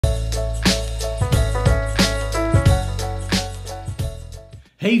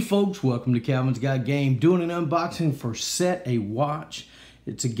Hey folks, welcome to Calvin's Got Game. Doing an unboxing for Set a Watch.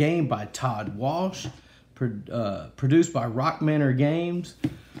 It's a game by Todd Walsh, produced by Rock Manor Games.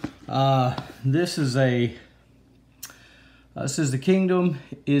 This is the kingdom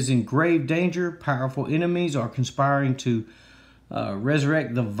is in grave danger. Powerful enemies are conspiring to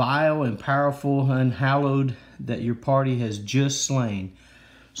resurrect the vile and powerful unhallowed that your party has just slain.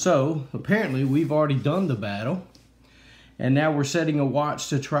 So apparently we've already done the battle. And now we're setting a watch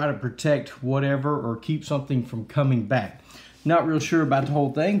to try to protect whatever or keep something from coming back. Not real sure about the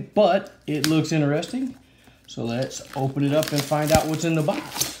whole thing, but it looks interesting. So let's open it up and find out what's in the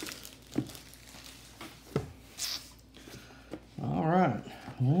box. All right.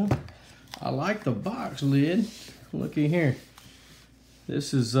 Well, I like the box lid. Looky here.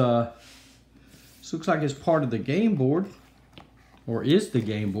 This is this looks like it's part of the game board, or is the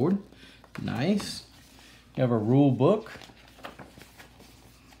game board. Nice. You have a rule book.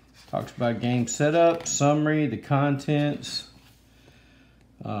 Talks about game setup, summary, the contents.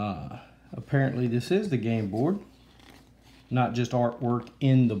 Apparently this is the game board, not just artwork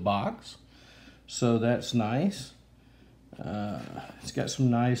in the box. So that's nice. It's got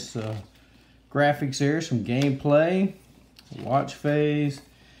some nice graphics there, some gameplay, watch phase,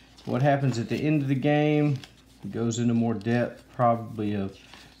 what happens at the end of the game. It goes into more depth probably of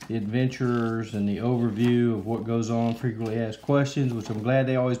the adventurers and the overview of what goes on, frequently asked questions, which I'm glad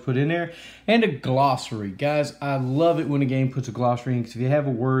they always put in there, and a glossary. Guys, I love it when a game puts a glossary in, because if you have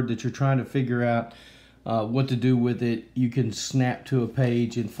a word that you're trying to figure out what to do with it, you can snap to a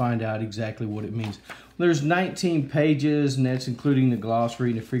page and find out exactly what it means. There's 19 pages, and that's including the glossary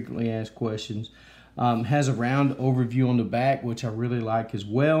and the frequently asked questions. Has a round overview on the back, which I really like as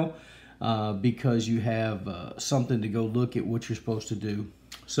well, because you have something to go look at what you're supposed to do.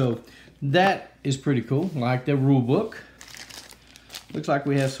 So that is pretty cool. Like the rule book. Looks like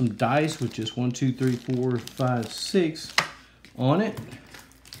we have some dice with just 1, 2, 3, 4, 5, 6 on it.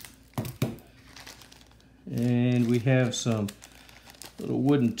 And we have some little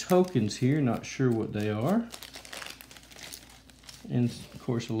wooden tokens here. Not sure what they are. And of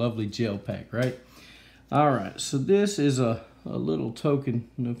course a lovely gel pack, right? All right, so this is a little token.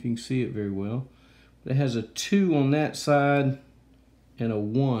 I don't know if you can see it very well. But it has a 2 on that side, and a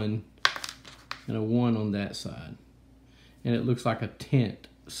 1 on that side, and it looks like a tent,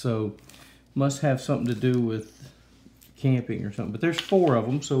 so must have something to do with camping or something. But there's 4 of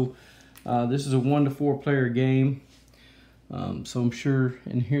them, so this is a 1 to 4 player game. So I'm sure,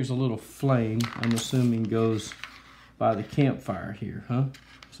 and here's a little flame, I'm assuming goes by the campfire here, huh?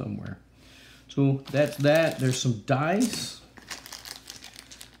 Somewhere. So that's that. There's some dice.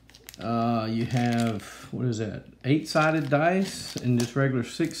 You have, what is that, 8-sided dice and just regular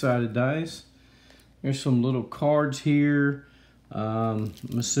 6-sided dice. There's some little cards here. I'm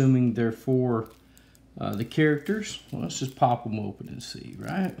assuming they're for the characters. Well, let's just pop them open and see,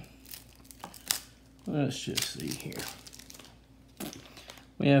 right? Let's just see here.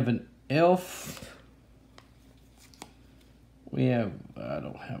 We have an elf. We have, I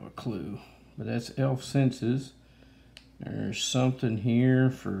don't have a clue, but that's elf senses. There's something here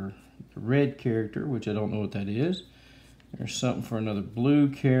for the red character, which I don't know what that is. There's something for another blue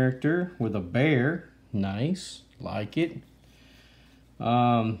character with a bear. Nice, like it.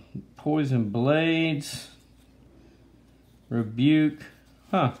 Poison blades. Rebuke.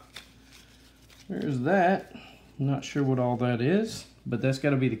 Huh. There's that. Not sure what all that is, but that's got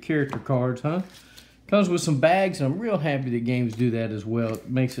to be the character cards, huh? Comes with some bags, and I'm real happy that games do that as well. It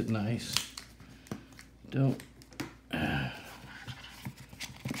makes it nice.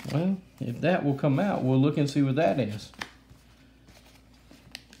 Well, if that will come out, we'll look and see what that is.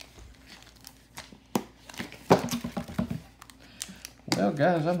 Well,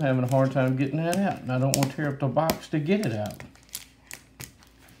 guys, I'm having a hard time getting that out, and I don't want to tear up the box to get it out.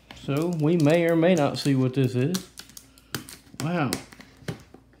 So we may or may not see what this is. Wow.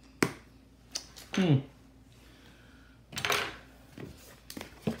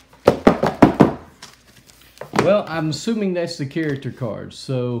 Well, I'm assuming that's the character cards,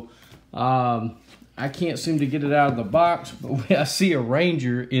 so I can't seem to get it out of the box, but I see a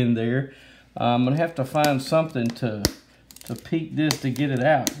ranger in there. I'm going to have to find something to peek this to get it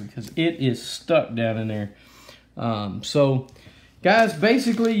out, because it is stuck down in there. So, guys,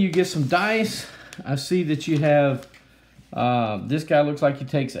 basically you get some dice. I see that you have, this guy looks like he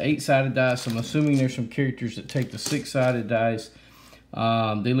takes 8-sided dice. I'm assuming there's some characters that take the 6-sided dice.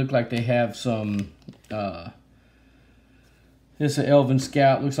 They look like they have some... This is an Elven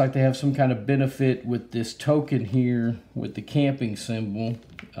Scout. Looks like they have some kind of benefit with this token here with the camping symbol.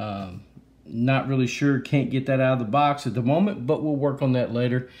 Not really sure, can't get that out of the box at the moment, but we'll work on that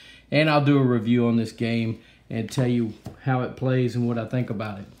later. And I'll do a review on this game and tell you how it plays and what I think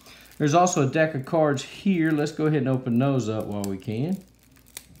about it. There's also a deck of cards here. Let's go ahead and open those up while we can.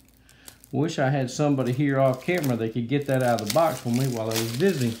 Wish I had somebody here off camera that could get that out of the box for me while I was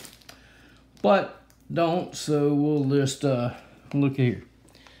visiting. But don't, so we'll just look here.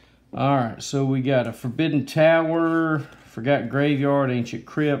 Alright, so we got a Forbidden Tower, Forgotten Graveyard, Ancient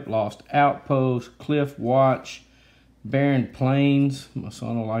Crypt, Lost Outpost, Cliff Watch, Barren Plains, my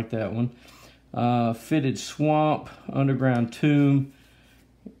son will like that one, Fitted Swamp, Underground Tomb,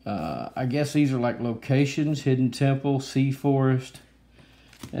 I guess these are like locations, Hidden Temple, Sea Forest,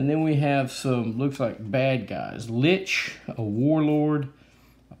 and then we have some, looks like bad guys, Lich, a Warlord,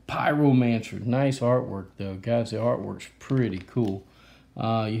 a Pyromancer, nice artwork though, guys, the artwork's pretty cool.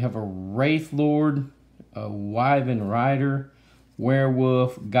 You have a Wraith Lord, a Wyvern Rider,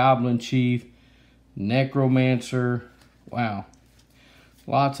 Werewolf, Goblin Chief, Necromancer. Wow.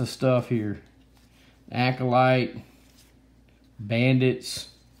 Lots of stuff here. Acolyte, Bandits,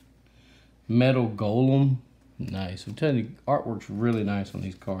 Metal Golem. Nice. I'm telling you, artwork's really nice on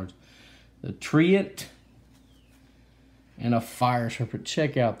these cards. The Treant and a Fire Serpent.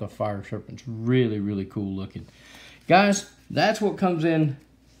 Check out the Fire Serpent. It's really, really cool looking. Guys, that's what comes in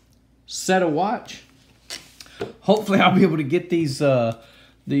Set a Watch. Hopefully I'll be able to get these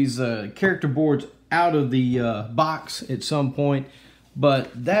character boards out of the box at some point.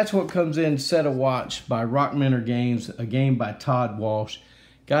 But that's what comes in Set a Watch by Rock Manor Games, a game by Todd Walsh.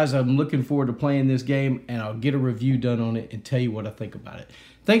 Guys, I'm looking forward to playing this game, and I'll get a review done on it and tell you what I think about it.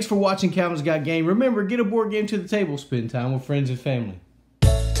 Thanks for watching Calvin's Got Game. Remember, get a board game to the table. Spend time with friends and family.